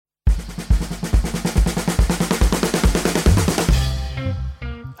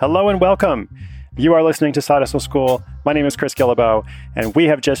Hello and welcome. You are listening to Side Hustle School. My name is Chris Guillebeau, and we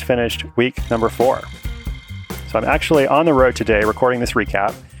have just finished week number 4. So I'm actually on the road today recording this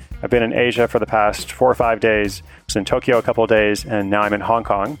recap. I've been in Asia for the past 4 or 5 days. I was in Tokyo a couple of days, and now I'm in Hong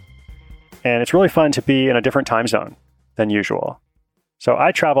Kong. And it's really fun to be in a different time zone than usual. So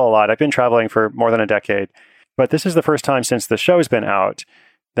I travel a lot. I've been traveling for more than a decade, but this is the first time since the show's been out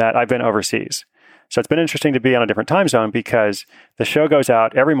that I've been overseas. So it's been interesting to be on a different time zone because the show goes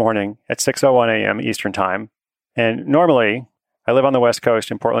out every morning at 6:01 a.m. Eastern Time. And normally, I live on the West Coast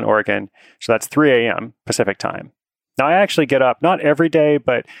in Portland, Oregon, so that's 3 a.m. Pacific Time. Now, I actually get up, not every day,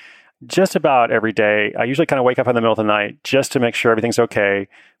 but just about every day. I usually kind of wake up in the middle of the night just to make sure everything's okay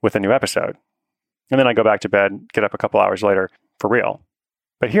with a new episode. And then I go back to bed, get up a couple hours later for real.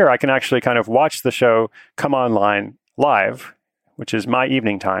 But here, I can actually kind of watch the show come online live, which is my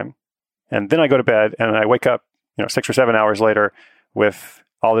evening time. And then I go to bed and I wake up, 6 or 7 hours later with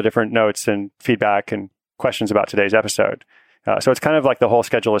all the different notes and feedback and questions about today's episode. So it's kind of like the whole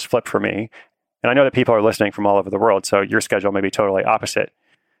schedule is flipped for me. And I know that people are listening from all over the world, so your schedule may be totally opposite.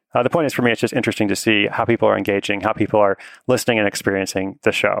 The point is, for me, it's just interesting to see how people are engaging, how people are listening and experiencing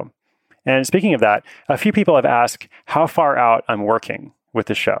the show. And speaking of that, a few people have asked how far out I'm working with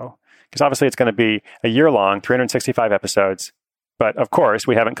the show. Because obviously it's going to be a year long, 365 episodes. But of course,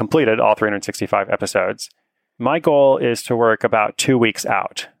 we haven't completed all 365 episodes. My goal is to work about 2 weeks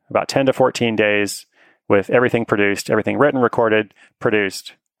out, about 10 to 14 days with everything produced, everything written, recorded,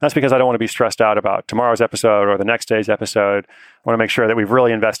 produced. That's because I don't want to be stressed out about tomorrow's episode or the next day's episode. I want to make sure that we've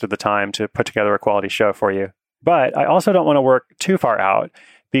really invested the time to put together a quality show for you. But I also don't want to work too far out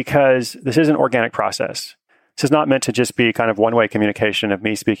because this is an organic process. This is not meant to just be kind of one-way communication of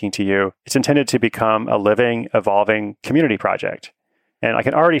me speaking to you. It's intended to become a living, evolving community project. And I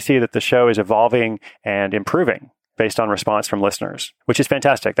can already see that the show is evolving and improving based on response from listeners, which is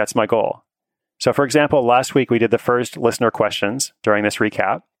fantastic. That's my goal. So for example, last week we did the first listener questions during this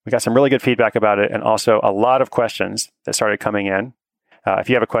recap. We got some really good feedback about it and also a lot of questions that started coming in. If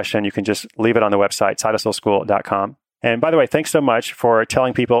you have a question, you can just leave it on the website, sidehustleschool.com. And by the way, thanks so much for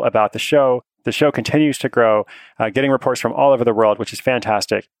telling people about the show. The show continues to grow, getting reports from all over the world, which is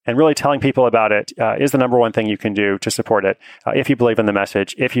fantastic. And really telling people about it is the number one thing you can do to support it if you believe in the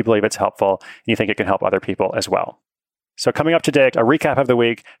message, if you believe it's helpful, and you think it can help other people as well. So coming up today, a recap of the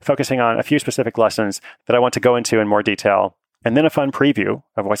week, focusing on a few specific lessons that I want to go into in more detail, and then a fun preview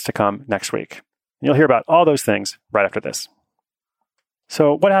of what's to come next week. And you'll hear about all those things right after this.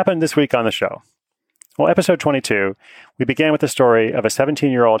 So what happened this week on the show? Well, episode 22, we began with the story of a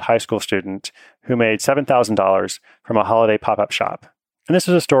 17-year-old high school student who made $7,000 from a holiday pop-up shop. And this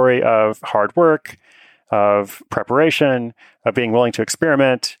is a story of hard work, of preparation, of being willing to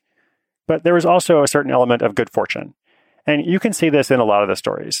experiment, but there was also a certain element of good fortune. And you can see this in a lot of the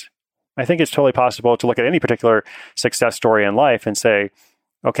stories. I think it's totally possible to look at any particular success story in life and say,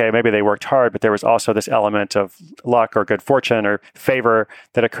 okay, maybe they worked hard, but there was also this element of luck or good fortune or favor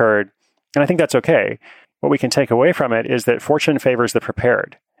that occurred. And I think that's okay. What we can take away from it is that fortune favors the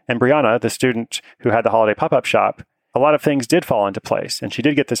prepared. And Brianna, the student who had the holiday pop-up shop, a lot of things did fall into place, and she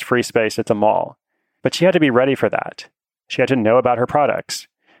did get this free space at the mall. But she had to be ready for that. She had to know about her products,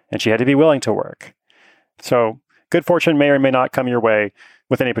 and she had to be willing to work. So good fortune may or may not come your way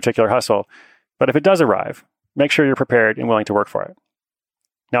with any particular hustle, but if it does arrive, make sure you're prepared and willing to work for it.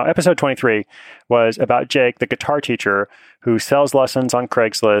 Now, episode 23 was about Jake, the guitar teacher who sells lessons on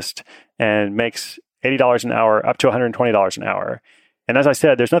Craigslist and makes $80 an hour up to $120 an hour. And as I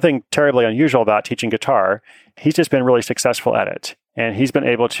said, there's nothing terribly unusual about teaching guitar. He's just been really successful at it. And he's been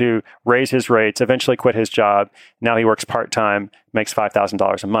able to raise his rates, eventually quit his job. Now he works part-time, makes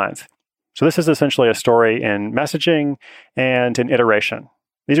 $5,000 a month. So this is essentially a story in messaging and in iteration.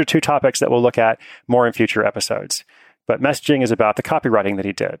 These are two topics that we'll look at more in future episodes. But messaging is about the copywriting that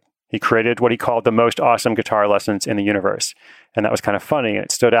he did. He created what he called the most awesome guitar lessons in the universe. And that was kind of funny, and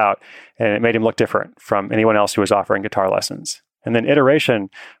it stood out, and it made him look different from anyone else who was offering guitar lessons. And then iteration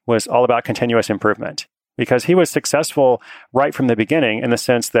was all about continuous improvement, because he was successful right from the beginning in the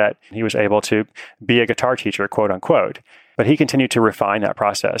sense that he was able to be a guitar teacher, quote unquote. But he continued to refine that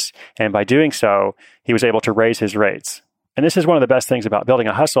process. And by doing so, he was able to raise his rates. And this is one of the best things about building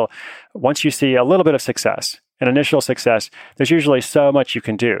a hustle. Once you see a little bit of success, an initial success, there's usually so much you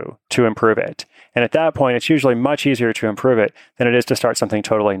can do to improve it. And at that point, it's usually much easier to improve it than it is to start something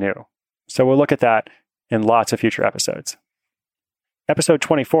totally new. So we'll look at that in lots of future episodes. Episode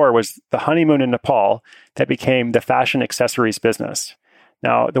 24 was the honeymoon in Nepal that became the fashion accessories business.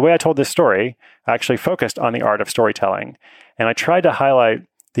 Now, the way I told this story, I actually focused on the art of storytelling. And I tried to highlight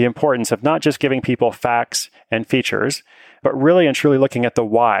the importance of not just giving people facts and features, but really and truly looking at the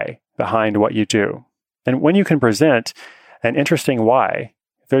why behind what you do. And when you can present an interesting why,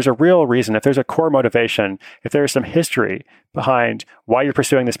 if there's a real reason, if there's a core motivation, if there's some history behind why you're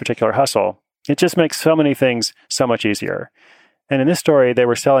pursuing this particular hustle, it just makes so many things so much easier. And in this story, they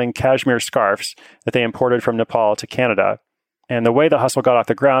were selling cashmere scarves that they imported from Nepal to Canada. And the way the hustle got off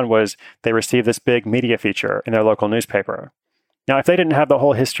the ground was they received this big media feature in their local newspaper. Now, if they didn't have the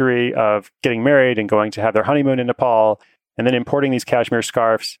whole history of getting married and going to have their honeymoon in Nepal, and then importing these cashmere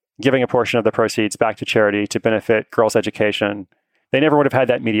scarves, giving a portion of the proceeds back to charity to benefit girls' education, they never would have had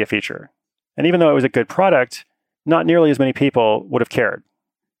that media feature. And even though it was a good product, not nearly as many people would have cared.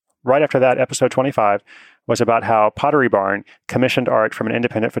 Right after that, episode 25 was about how Pottery Barn commissioned art from an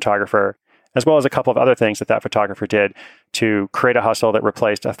independent photographer, as well as a couple of other things that photographer did to create a hustle that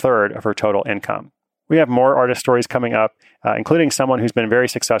replaced a third of her total income. We have more artist stories coming up, including someone who's been very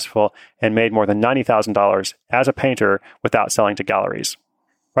successful and made more than $90,000 as a painter without selling to galleries.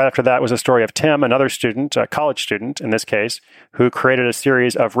 Right after that was a story of Tim, another student, a college student in this case, who created a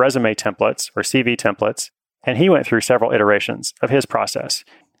series of resume templates or CV templates, and he went through several iterations of his process.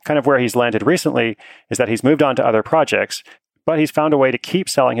 Kind of where he's landed recently is that he's moved on to other projects, but he's found a way to keep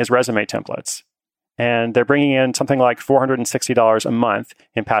selling his resume templates. And they're bringing in something like $460 a month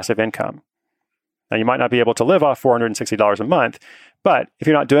in passive income. Now, you might not be able to live off $460 a month, but if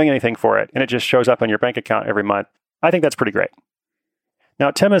you're not doing anything for it and it just shows up on your bank account every month, I think that's pretty great. Now,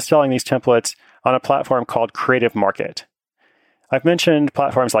 Tim is selling these templates on a platform called Creative Market. I've mentioned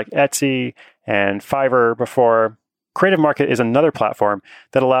platforms like Etsy and Fiverr before. Creative Market is another platform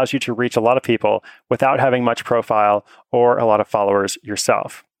that allows you to reach a lot of people without having much profile or a lot of followers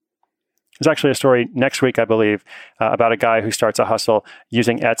yourself. There's actually a story next week, I believe, about a guy who starts a hustle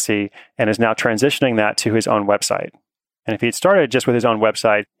using Etsy and is now transitioning that to his own website. And if he'd started just with his own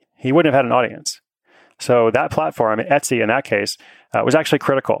website, he wouldn't have had an audience. So that platform, Etsy in that case, was actually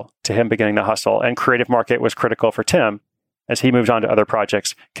critical to him beginning the hustle. And Creative Market was critical for Tim as he moved on to other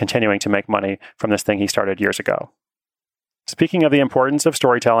projects, continuing to make money from this thing he started years ago. Speaking of the importance of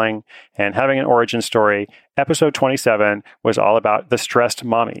storytelling and having an origin story, episode 27 was all about the stressed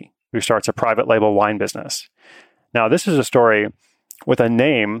mommy who starts a private label wine business. Now, this is a story with a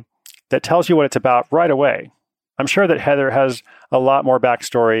name that tells you what it's about right away. I'm sure that Heather has a lot more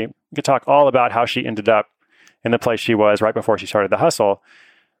backstory. We could talk all about how she ended up in the place she was right before she started the hustle,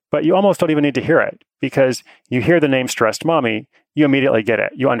 but you almost don't even need to hear it because you hear the name Stressed Mommy, you immediately get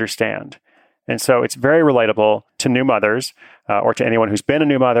it, you understand. And so it's very relatable to new mothers or to anyone who's been a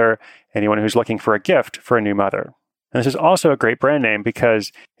new mother, anyone who's looking for a gift for a new mother. And this is also a great brand name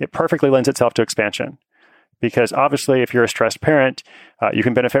because it perfectly lends itself to expansion. Because obviously, if you're a stressed parent, you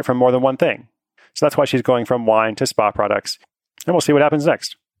can benefit from more than one thing. So that's why she's going from wine to spa products. And we'll see what happens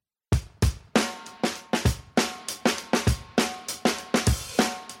next.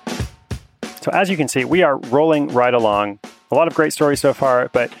 So as you can see, we are rolling right along. A lot of great stories so far,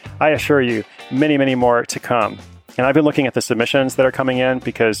 but I assure you, many, many more to come. And I've been looking at the submissions that are coming in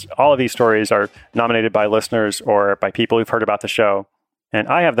because all of these stories are nominated by listeners or by people who've heard about the show. And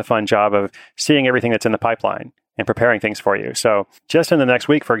I have the fun job of seeing everything that's in the pipeline and preparing things for you. So just in the next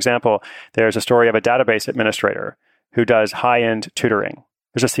week, for example, there's a story of a database administrator who does high-end tutoring.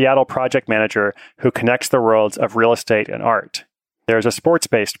 There's a Seattle project manager who connects the worlds of real estate and art. There's a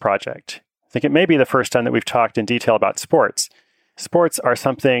sports-based project. I think it may be the first time that we've talked in detail about sports. Sports are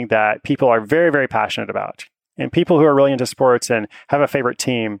something that people are very, very passionate about. And people who are really into sports and have a favorite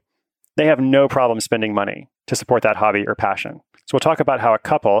team, they have no problem spending money to support that hobby or passion. So we'll talk about how a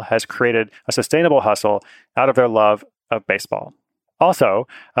couple has created a sustainable hustle out of their love of baseball. Also,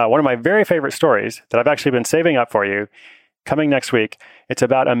 one of my very favorite stories that I've actually been saving up for you, coming next week, it's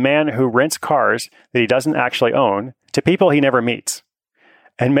about a man who rents cars that he doesn't actually own to people he never meets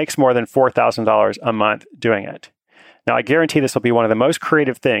and makes more than $4,000 a month doing it. Now, I guarantee this will be one of the most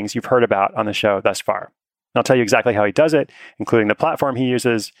creative things you've heard about on the show thus far. I'll tell you exactly how he does it, including the platform he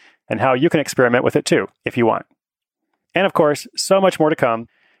uses, and how you can experiment with it too, if you want. And of course, so much more to come.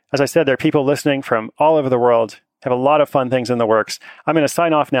 As I said, there are people listening from all over the world, have a lot of fun things in the works. I'm going to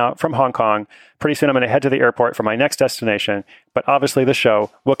sign off now from Hong Kong. Pretty soon I'm going to head to the airport for my next destination, but obviously the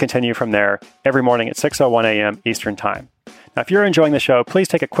show will continue from there every morning at 6:01 a.m. Eastern Time. Now, if you're enjoying the show, please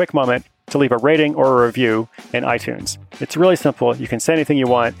take a quick moment to leave a rating or a review in iTunes. It's really simple. You can say anything you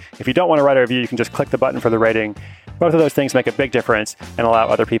want. If you don't want to write a review, you can just click the button for the rating. Both of those things make a big difference and allow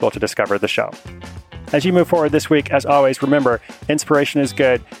other people to discover the show. As you move forward this week, as always, remember, inspiration is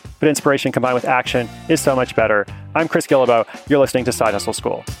good, but inspiration combined with action is so much better. I'm Chris Guillebeau. You're listening to Side Hustle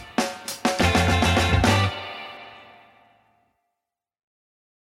School.